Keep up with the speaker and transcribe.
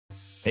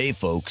Hey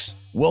folks,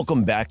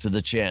 welcome back to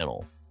the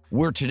channel,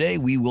 where today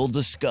we will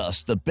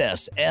discuss the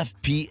best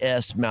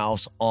FPS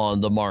mouse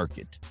on the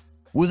market.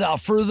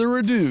 Without further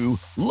ado,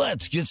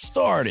 let's get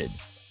started.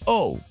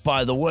 Oh,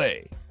 by the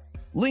way,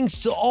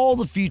 links to all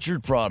the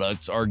featured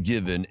products are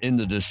given in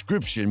the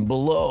description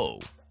below.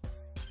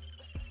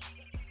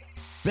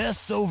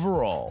 Best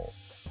overall,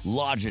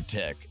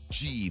 Logitech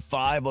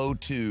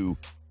G502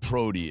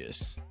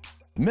 Proteus.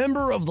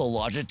 Member of the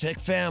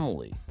Logitech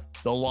family,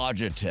 the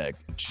Logitech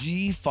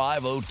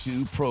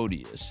G502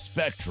 Proteus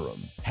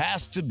Spectrum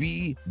has to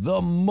be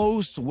the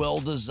most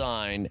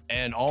well-designed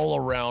and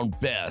all-around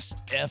best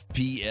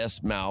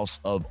FPS mouse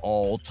of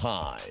all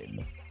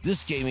time.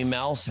 This gaming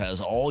mouse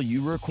has all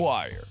you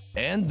require,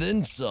 and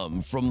then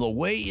some. From the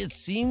way it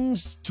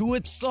seems to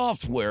its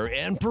software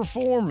and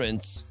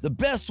performance, the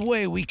best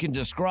way we can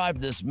describe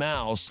this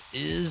mouse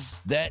is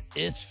that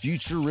it's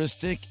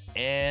futuristic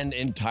and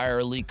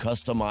entirely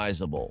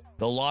customizable.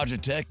 The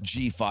Logitech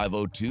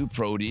G502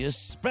 Proteus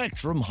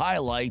Spectrum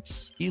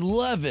highlights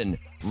 11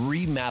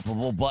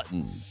 remappable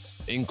buttons,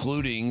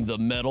 including the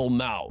metal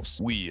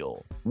mouse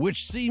wheel,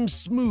 which seems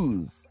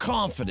smooth,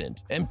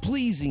 confident, and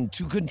pleasing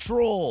to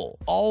control.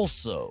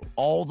 Also,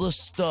 all the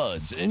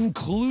studs,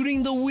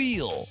 including the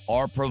wheel,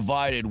 are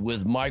provided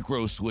with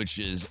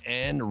microswitches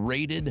and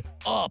rated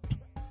up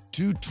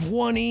to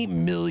 20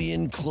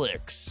 million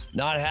clicks.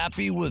 Not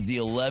happy with the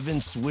 11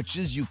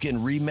 switches you can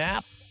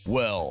remap?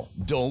 Well,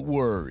 don't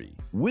worry.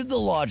 With the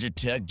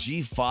Logitech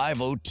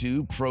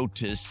G502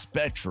 Proteus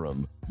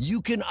Spectrum,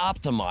 you can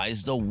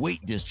optimize the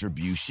weight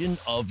distribution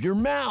of your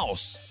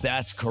mouse.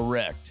 That's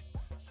correct.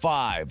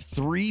 5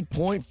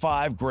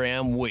 3.5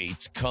 gram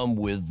weights come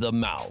with the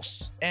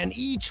mouse, and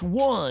each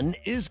one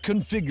is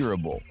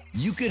configurable.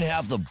 You can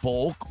have the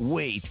bulk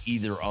weight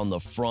either on the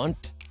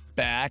front,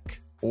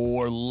 back,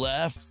 or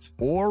left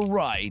or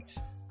right.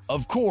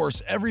 Of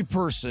course, every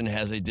person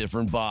has a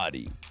different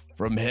body,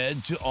 from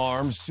head to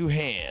arms to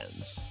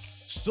hands.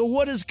 So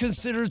what is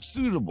considered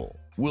suitable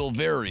will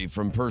vary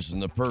from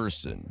person to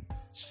person.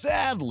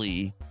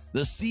 Sadly,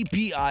 the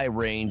CPI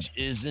range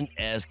isn't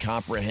as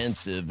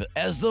comprehensive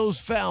as those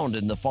found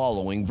in the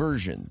following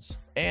versions,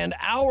 and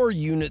our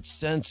unit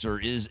sensor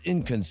is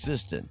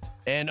inconsistent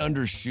and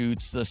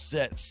undershoots the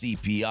set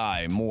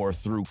CPI more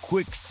through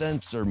quick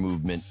sensor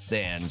movement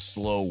than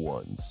slow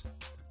ones.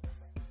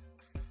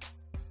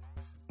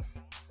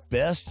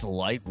 Best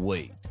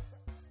lightweight,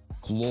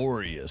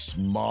 Glorious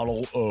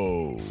Model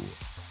O.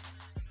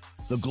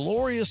 The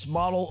Glorious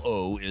Model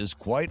O is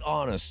quite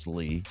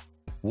honestly,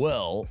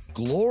 well,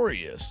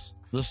 glorious.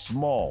 The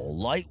small,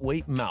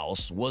 lightweight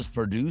mouse was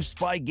produced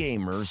by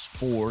gamers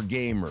for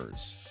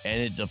gamers,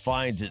 and it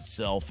defines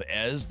itself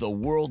as the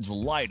world's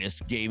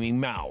lightest gaming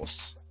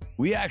mouse.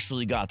 We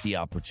actually got the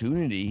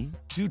opportunity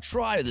to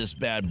try this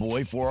bad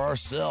boy for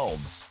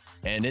ourselves,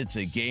 and it's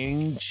a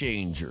game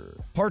changer,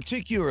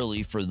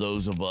 particularly for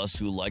those of us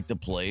who like to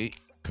play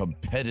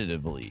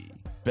competitively.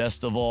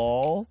 Best of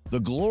all, the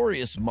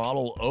Glorious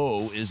Model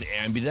O is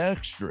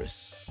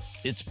ambidextrous.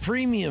 Its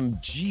premium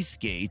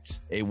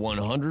G-skates, a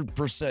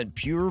 100%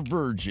 pure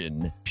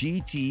virgin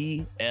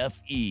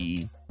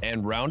PTFE,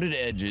 and rounded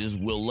edges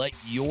will let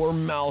your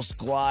mouse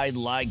glide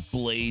like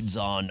blades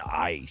on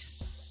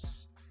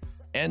ice.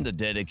 And the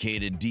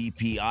dedicated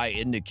DPI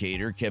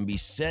indicator can be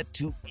set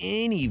to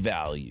any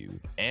value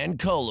and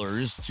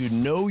colors to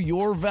know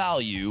your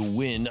value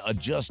when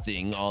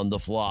adjusting on the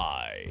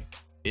fly.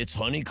 Its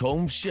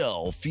honeycomb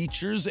shell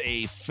features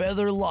a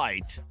feather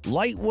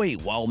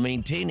lightweight while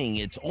maintaining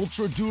its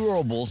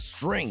ultra-durable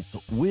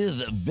strength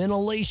with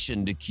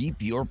ventilation to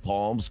keep your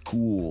palms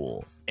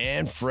cool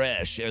and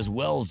fresh, as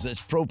well as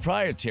its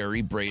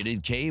proprietary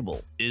braided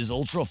cable is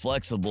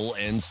ultra-flexible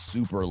and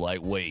super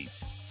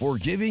lightweight for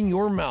giving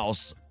your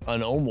mouse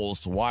an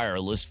almost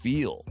wireless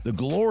feel. The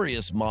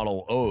Glorious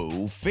Model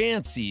O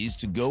fancies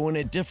to go in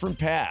a different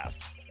path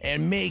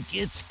and make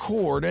its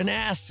cord an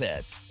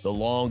asset. The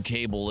long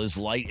cable is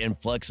light and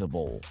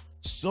flexible,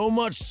 so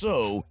much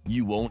so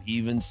you won't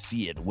even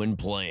see it when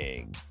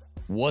playing.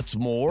 What's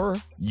more,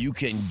 you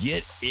can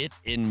get it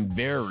in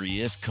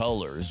various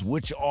colors,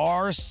 which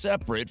are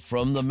separate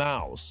from the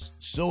mouse,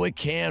 so it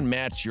can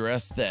match your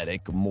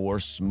aesthetic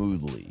more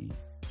smoothly.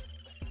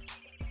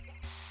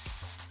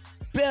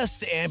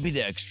 Best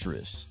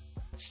ambidextrous,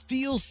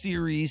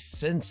 SteelSeries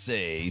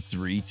Sensei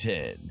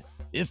 310.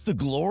 If the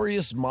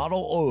Glorious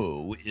Model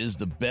O is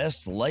the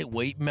best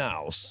lightweight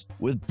mouse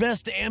with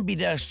best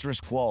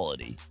ambidextrous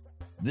quality,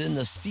 then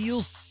the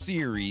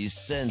SteelSeries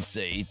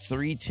Sensei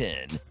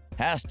 310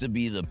 has to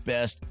be the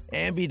best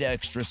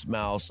ambidextrous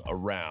mouse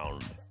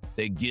around.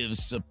 That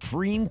gives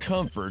supreme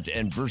comfort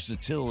and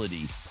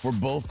versatility for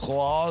both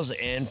claws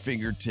and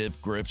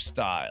fingertip grip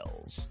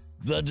styles.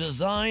 The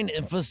design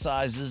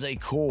emphasizes a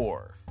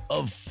core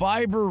of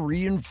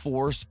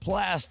fiber-reinforced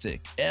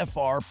plastic,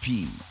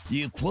 FRP,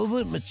 the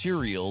equivalent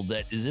material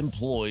that is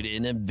employed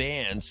in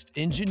advanced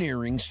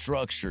engineering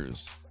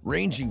structures,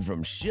 ranging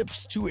from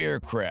ships to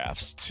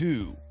aircrafts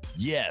to,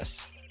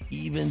 yes,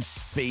 even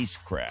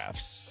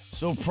spacecrafts.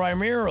 So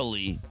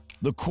primarily,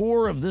 The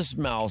core of this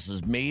mouse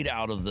is made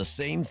out of the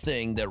same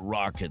thing that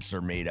rockets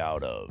are made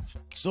out of.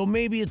 So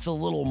maybe it's a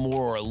little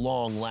more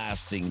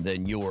long-lasting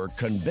than your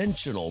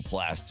conventional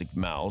plastic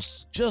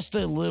mouse, just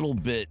a little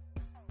bit.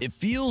 It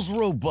feels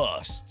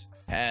robust,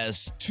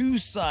 has 2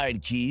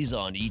 side keys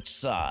on each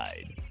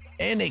side,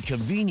 and a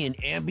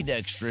convenient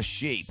ambidextrous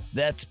shape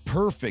that's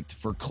perfect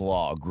for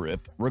claw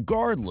grip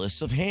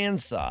regardless of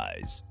hand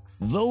size.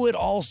 Though it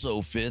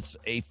also fits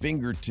a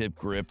fingertip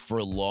grip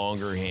for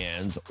longer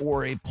hands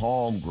or a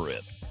palm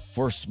grip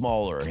for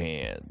smaller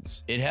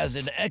hands. It has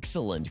an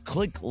excellent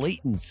click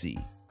latency,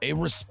 a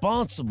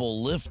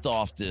responsible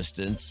lift-off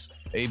distance,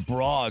 a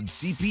broad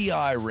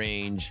CPI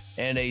range,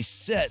 and a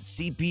set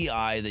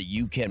CPI that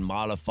you can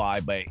modify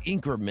by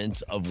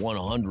increments of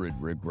 100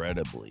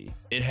 regrettably.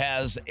 It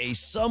has a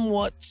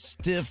somewhat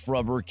stiff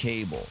rubber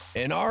cable,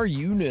 and our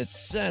unit's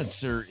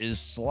sensor is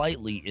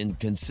slightly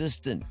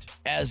inconsistent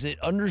as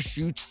it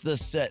undershoots the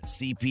set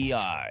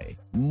CPI,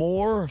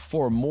 more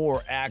for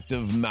more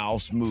active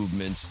mouse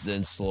movements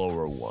than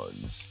slower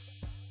ones.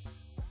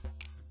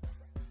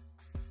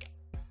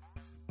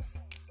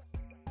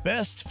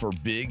 Best for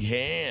big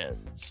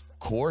hands,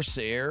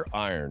 Corsair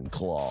Iron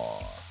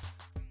Claw.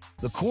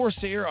 The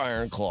Corsair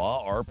Iron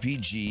Claw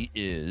RPG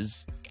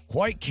is,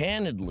 quite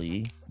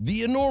candidly,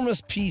 the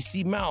enormous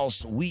PC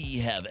mouse we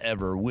have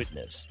ever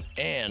witnessed,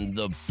 and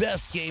the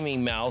best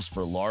gaming mouse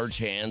for large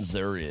hands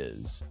there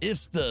is.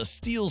 If the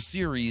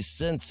SteelSeries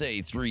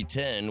Sensei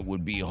 310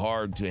 would be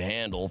hard to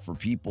handle for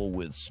people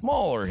with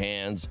smaller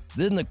hands,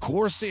 then the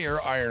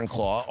Corsair Iron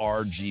Claw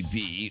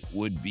RGB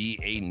would be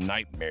a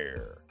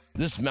nightmare.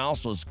 This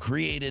mouse was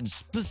created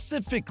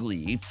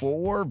specifically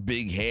for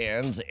big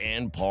hands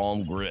and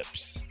palm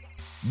grips.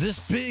 This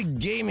big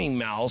gaming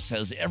mouse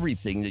has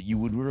everything that you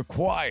would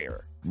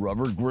require.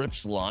 Rubber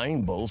grips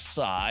line both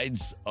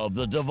sides of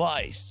the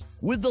device,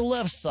 with the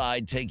left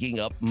side taking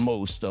up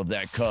most of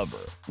that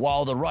cover,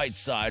 while the right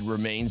side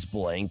remains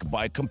blank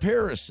by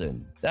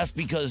comparison. That's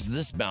because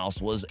this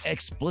mouse was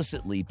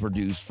explicitly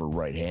produced for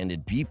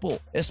right-handed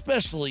people,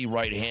 especially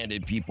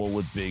right-handed people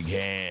with big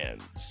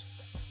hands.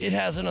 It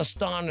has an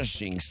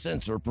astonishing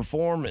sensor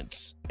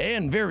performance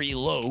and very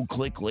low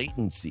click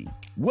latency,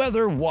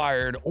 whether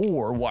wired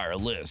or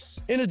wireless.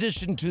 In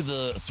addition to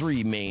the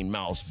 3 main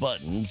mouse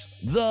buttons,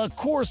 the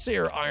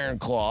Corsair Iron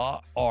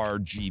Claw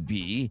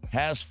RGB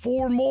has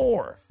 4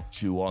 more,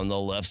 2 on the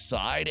left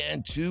side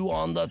and 2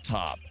 on the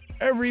top,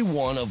 every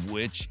one of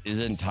which is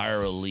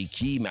entirely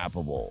key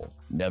mappable.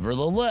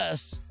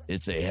 Nevertheless,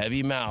 it's a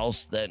heavy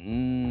mouse that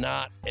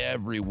not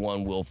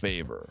everyone will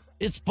favor.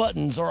 Its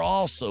buttons are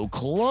also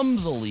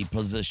clumsily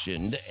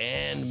positioned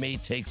and may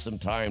take some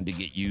time to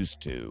get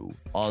used to.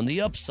 On the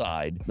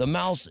upside, the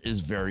mouse is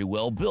very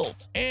well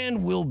built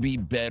and will be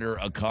better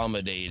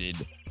accommodated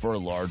for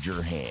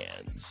larger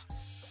hands.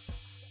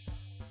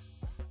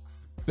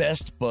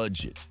 Best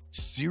budget,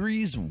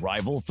 Series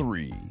Rival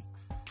 3.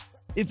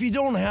 If you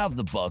don't have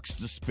the bucks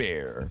to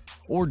spare,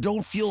 or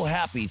don't feel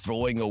happy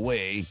throwing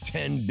away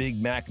 10 Big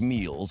Mac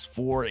meals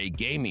for a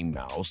gaming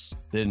mouse,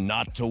 then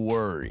not to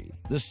worry.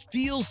 The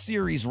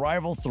SteelSeries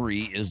Rival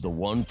 3 is the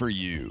one for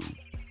you.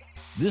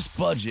 This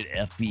budget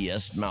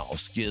FPS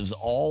mouse gives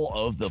all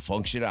of the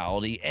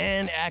functionality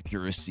and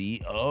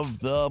accuracy of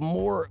the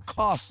more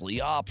costly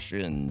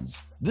options.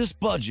 This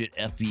budget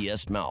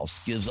FPS mouse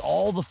gives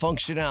all the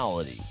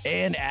functionality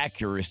and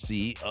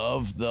accuracy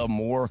of the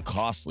more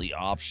costly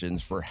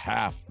options for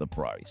half the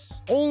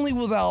price, only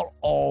without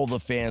all the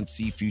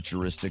fancy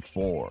futuristic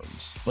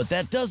forms. But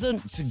that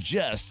doesn't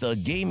suggest the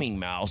gaming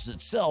mouse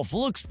itself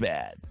looks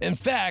bad. In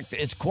fact,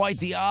 it's quite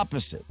the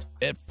opposite.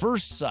 At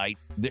first sight,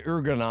 the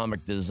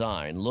ergonomic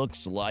design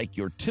looks like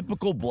your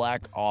typical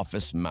black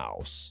office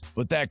mouse,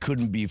 but that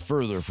couldn't be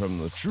further from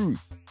the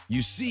truth.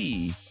 You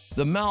see,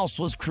 the mouse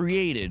was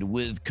created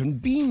with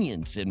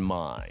convenience in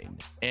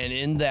mind, and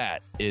in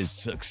that, it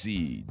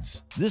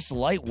succeeds. This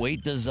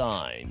lightweight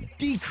design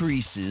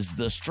decreases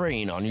the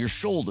strain on your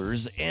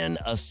shoulders and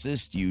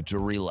assists you to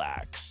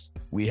relax.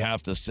 We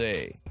have to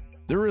say,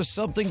 there is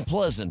something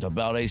pleasant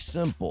about a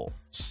simple,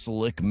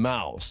 slick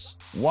mouse.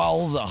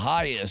 While the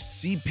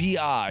highest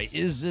CPI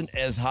isn't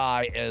as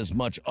high as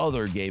much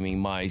other gaming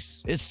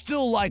mice, it's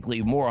still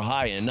likely more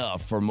high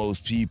enough for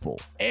most people.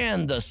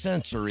 And the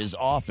sensor is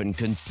often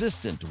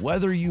consistent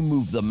whether you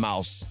move the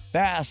mouse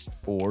fast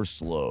or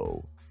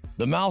slow.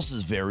 The mouse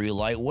is very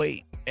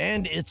lightweight,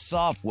 and its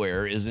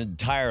software is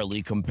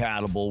entirely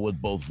compatible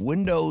with both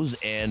Windows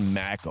and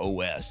Mac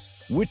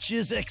OS, which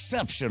is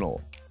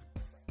exceptional.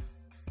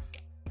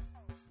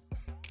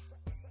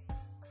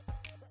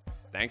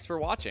 Thanks for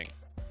watching.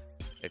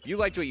 If you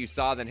liked what you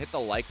saw, then hit the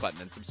like button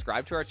and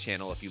subscribe to our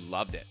channel if you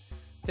loved it.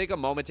 Take a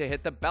moment to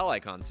hit the bell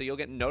icon so you'll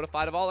get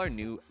notified of all our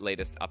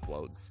latest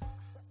uploads.